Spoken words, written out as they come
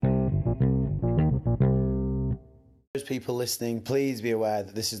Those people listening, please be aware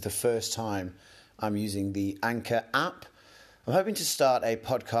that this is the first time I'm using the Anchor app. I'm hoping to start a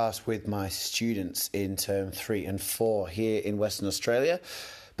podcast with my students in term 3 and 4 here in Western Australia,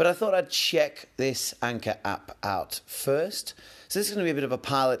 but I thought I'd check this Anchor app out first. So this is going to be a bit of a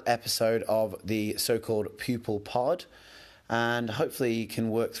pilot episode of the so-called Pupil Pod, and hopefully you can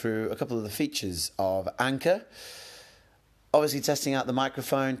work through a couple of the features of Anchor. Obviously testing out the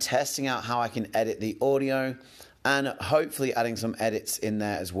microphone, testing out how I can edit the audio, and hopefully adding some edits in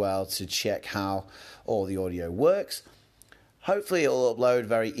there as well to check how all the audio works. Hopefully it'll upload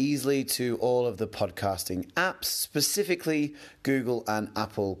very easily to all of the podcasting apps, specifically Google and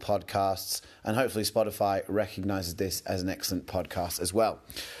Apple Podcasts, and hopefully Spotify recognizes this as an excellent podcast as well.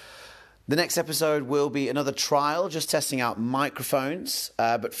 The next episode will be another trial, just testing out microphones,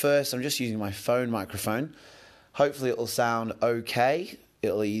 but first I'm just using my phone microphone. Hopefully it'll sound okay.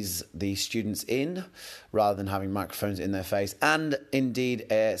 It'll ease the students in rather than having microphones in their face, and indeed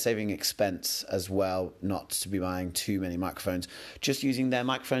saving expense as well, not to be buying too many microphones, just using their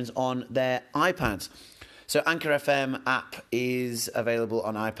microphones on their iPads. So Anchor FM app is available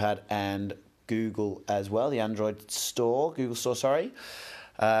on iPad and Google as well, the Android store, Google Store, sorry.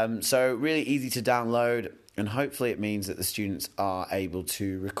 So really easy to download, and hopefully it means that the students are able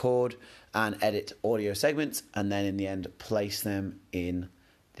to record and edit audio segments, and then in the end place them in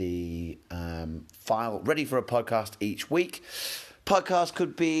the file ready for a podcast each week. Podcast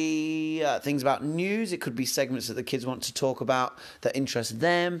could be things about news. It could be segments that the kids want to talk about that interest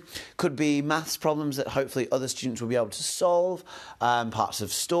them. Could be maths problems that hopefully other students will be able to solve. Parts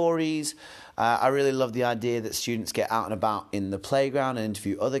of stories. I really love the idea that students get out and about in the playground and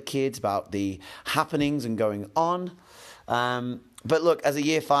interview other kids about the happenings and going on. But look, as a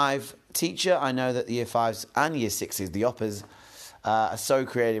Year 5 teacher, I know that the Year 5s and Year 6s, the Oppers, are so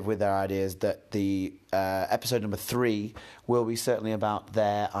creative with their ideas that the episode number 3 will be certainly about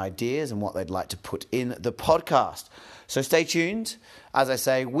their ideas and what they'd like to put in the podcast. So stay tuned. As I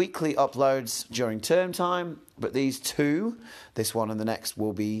say, weekly uploads during term time, but these two, this one and the next,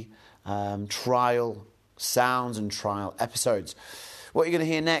 will be trial sounds and trial episodes. What you're going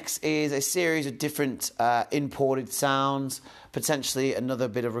to hear next is a series of different imported sounds, potentially another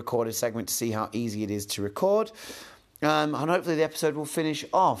bit of recorded segment to see how easy it is to record. And hopefully the episode will finish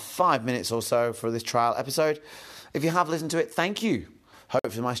off 5 minutes or so for this trial episode. If you have listened to it, thank you.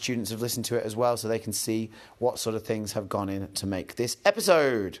 Hopefully my students have listened to it as well so they can see what sort of things have gone in to make this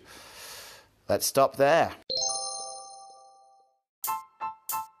episode. Let's stop there.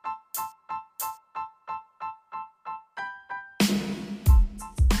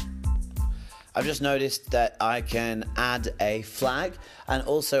 I've just noticed that I can add a flag and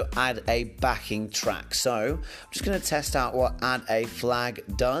also add a backing track. So I'm just going to test out what add a flag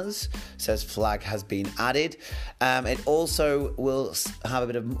does. It says flag has been added. It also will have a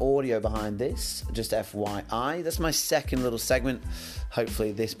bit of audio behind this, just FYI. That's my second little segment.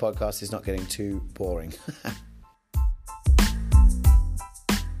 Hopefully this podcast is not getting too boring.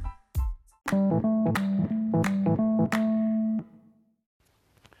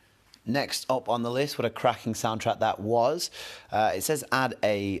 Next up on the list, what a cracking soundtrack that was. It says add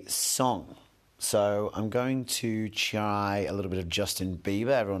a song. So I'm going to try a little bit of Justin Bieber,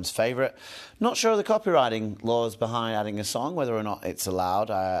 everyone's favourite. Not sure of the copywriting laws behind adding a song, whether or not it's allowed.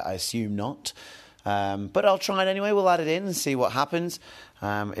 I assume not. But I'll try it anyway. We'll add it in and see what happens.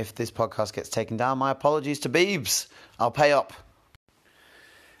 If this podcast gets taken down, my apologies to Biebs. I'll pay up.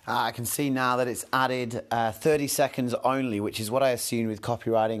 I can see now that it's added 30 seconds only, which is what I assumed with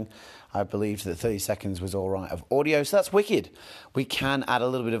copywriting. I believed that 30 seconds was all right of audio, so that's wicked. We can add a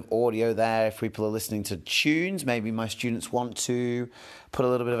little bit of audio there if people are listening to tunes. Maybe my students want to put a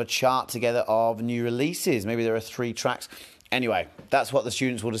little bit of a chart together of new releases. Maybe there are 3 tracks. Anyway, that's what the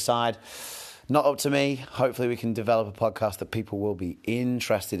students will decide. Not up to me. Hopefully we can develop a podcast that people will be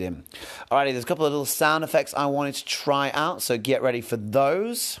interested in. Alrighty, there's a couple of little sound effects I wanted to try out, so get ready for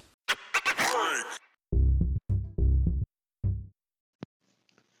those.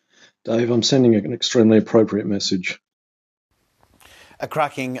 Dave, I'm sending an extremely appropriate message. A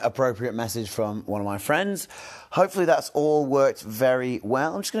cracking, appropriate message from one of my friends. Hopefully that's all worked very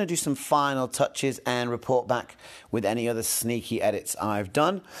well. I'm just going to do some final touches and report back with any other sneaky edits I've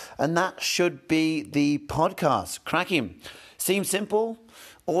done. And that should be the podcast. Cracking. Seems simple.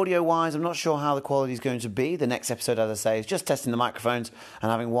 Audio-wise, I'm not sure how the quality is going to be. The next episode, as I say, is just testing the microphones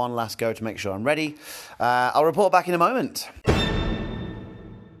and having one last go to make sure I'm ready. I'll report back in a moment.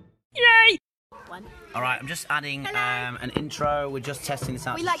 Yay! All right, I'm just adding an intro. We're just testing this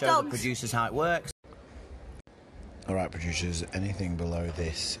out to show the producers how it works. All right, producers, anything below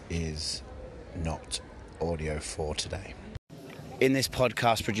this is not audio for today. In this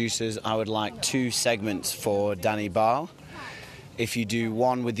podcast, producers, I would like 2 segments for Danny Ball. If you do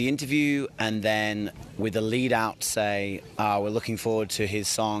one with the interview and then with the lead out, say, we're looking forward to his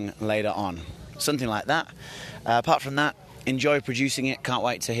song later on. Something like that. Apart from that, enjoy producing it. Can't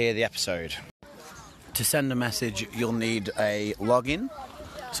wait to hear the episode. To send a message, you'll need a login.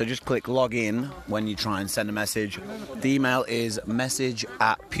 So just click login when you try and send a message. The email is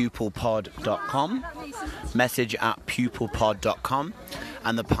message@pupilpod.com. Message@pupilpod.com.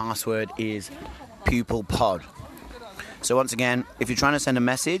 And the password is pupilpod. So once again, if you're trying to send a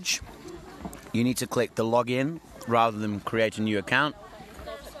message, you need to click the login rather than create a new account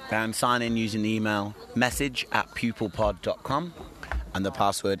and sign in using the email message@pupilpod.com, and the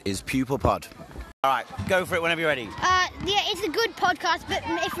password is pupilpod. All right, go for it whenever you're ready. Yeah, it's a good podcast, but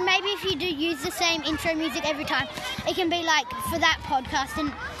if you do use the same intro music every time, it can be like for that podcast,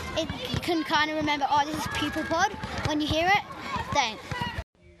 and it can kind of remember, this is PupilPod when you hear it. Thanks.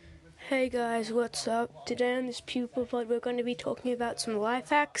 Hey guys, what's up? Today on this Pupil Pod we're going to be talking about some life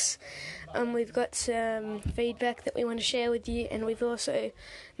hacks. We've got some feedback that we want to share with you, and we've also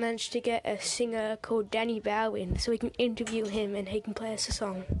managed to get a singer called Danny Ball in so we can interview him and he can play us a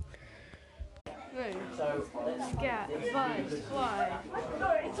song. So let's get fly.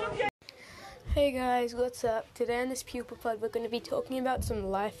 Hey guys, what's up? Today on this Pupil Pod we're going to be talking about some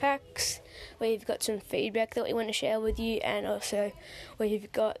life hacks. We've got some feedback that we want to share with you, and also we've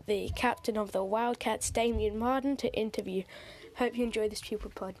got the captain of the Wildcats, Damian Martin, to interview. Hope you enjoy this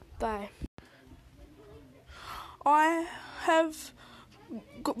Pupil Pod. Bye. I have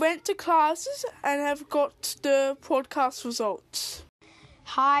went to classes and have got the podcast results.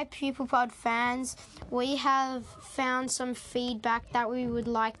 Hi, PupilPod fans. We have found some feedback that we would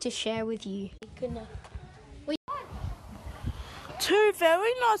like to share with you. 2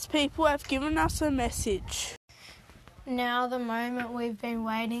 very nice people have given us a message. Now the moment we've been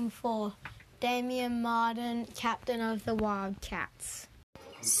waiting for. Damian Martin, captain of the Wildcats.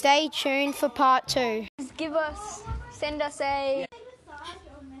 Stay tuned for part 2. Send us a...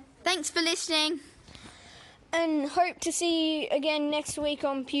 Thanks for listening. And hope to see you again next week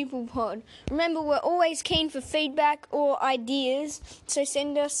on Pupil Pod. Remember, we're always keen for feedback or ideas, so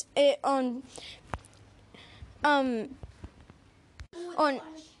send us it on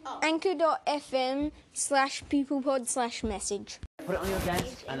anchor.fm/pupilpod/message. Put it on your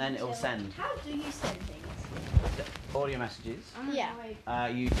desk and then it will send. How do you send things? Audio messages. Yeah.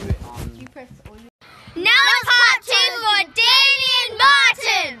 You do it on... Now it's part 2 for Damian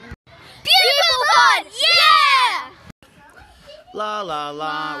Martin. PupilPod, yeah! La la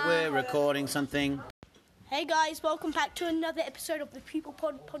la, we're recording something. Hey guys, welcome back to another episode of the Pupil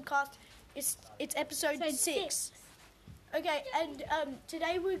Pod podcast. It's episode 6. Okay, and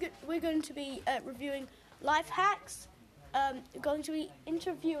today we're going to be reviewing life hacks. Going to be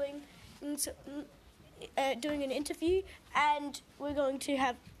interviewing, doing an interview, and we're going to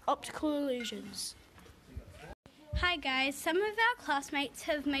have optical illusions. Hi guys, some of our classmates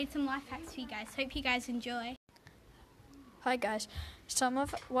have made some life hacks for you guys. Hope you guys enjoy. Hi guys,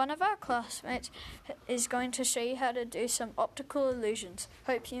 one of our classmates is going to show you how to do some optical illusions.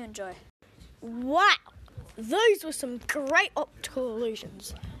 Hope you enjoy. Wow, those were some great optical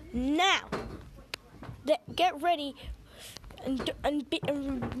illusions. Now, get ready and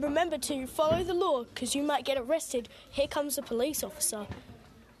remember to follow the law, because you might get arrested. Here comes the police officer.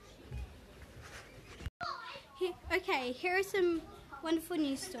 Here are some wonderful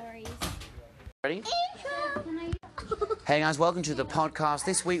news stories. Ready? Hey guys, welcome to the podcast.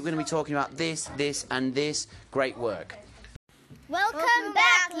 This week we're going to be talking about this, and this great work. Welcome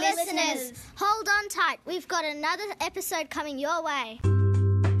back, listeners. Hold on tight. We've got another episode coming your way.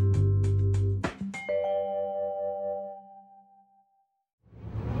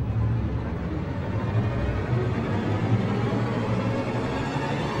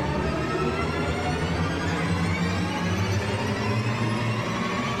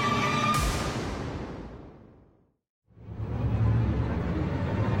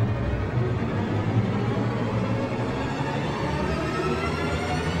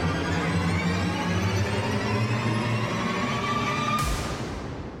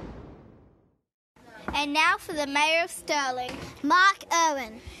 And now for the Mayor of Stirling, Mark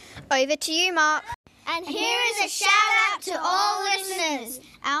Irwin. Over to you, Mark. And here is a shout out to all listeners.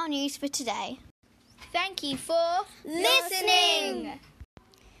 Our news for today. Thank you for listening.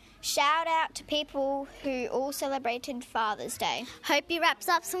 Shout out to people who all celebrated Father's Day. Hope he wraps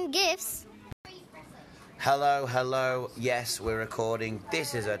up some gifts. Hello. Yes, we're recording.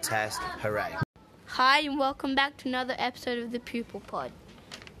 This is a test. Hooray. Hi and welcome back to another episode of the Pupil Pod.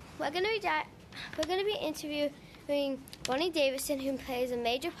 We're going to be We're going to be interviewing Bonnie Davison, who plays a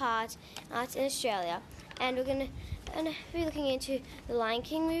major part in Australia. And we're going to be looking into the Lion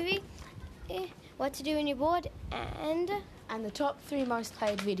King movie, what to do when you're bored, and the top 3 most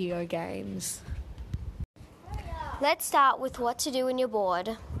played video games. Let's start with what to do when you're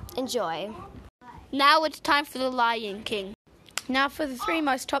bored. Enjoy. Now it's time for the Lion King. Now for the 3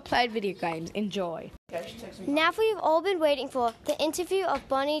 most top played video games. Enjoy. Now for you've all been waiting for, the interview of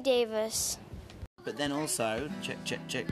Bonnie Davis. But then also, check.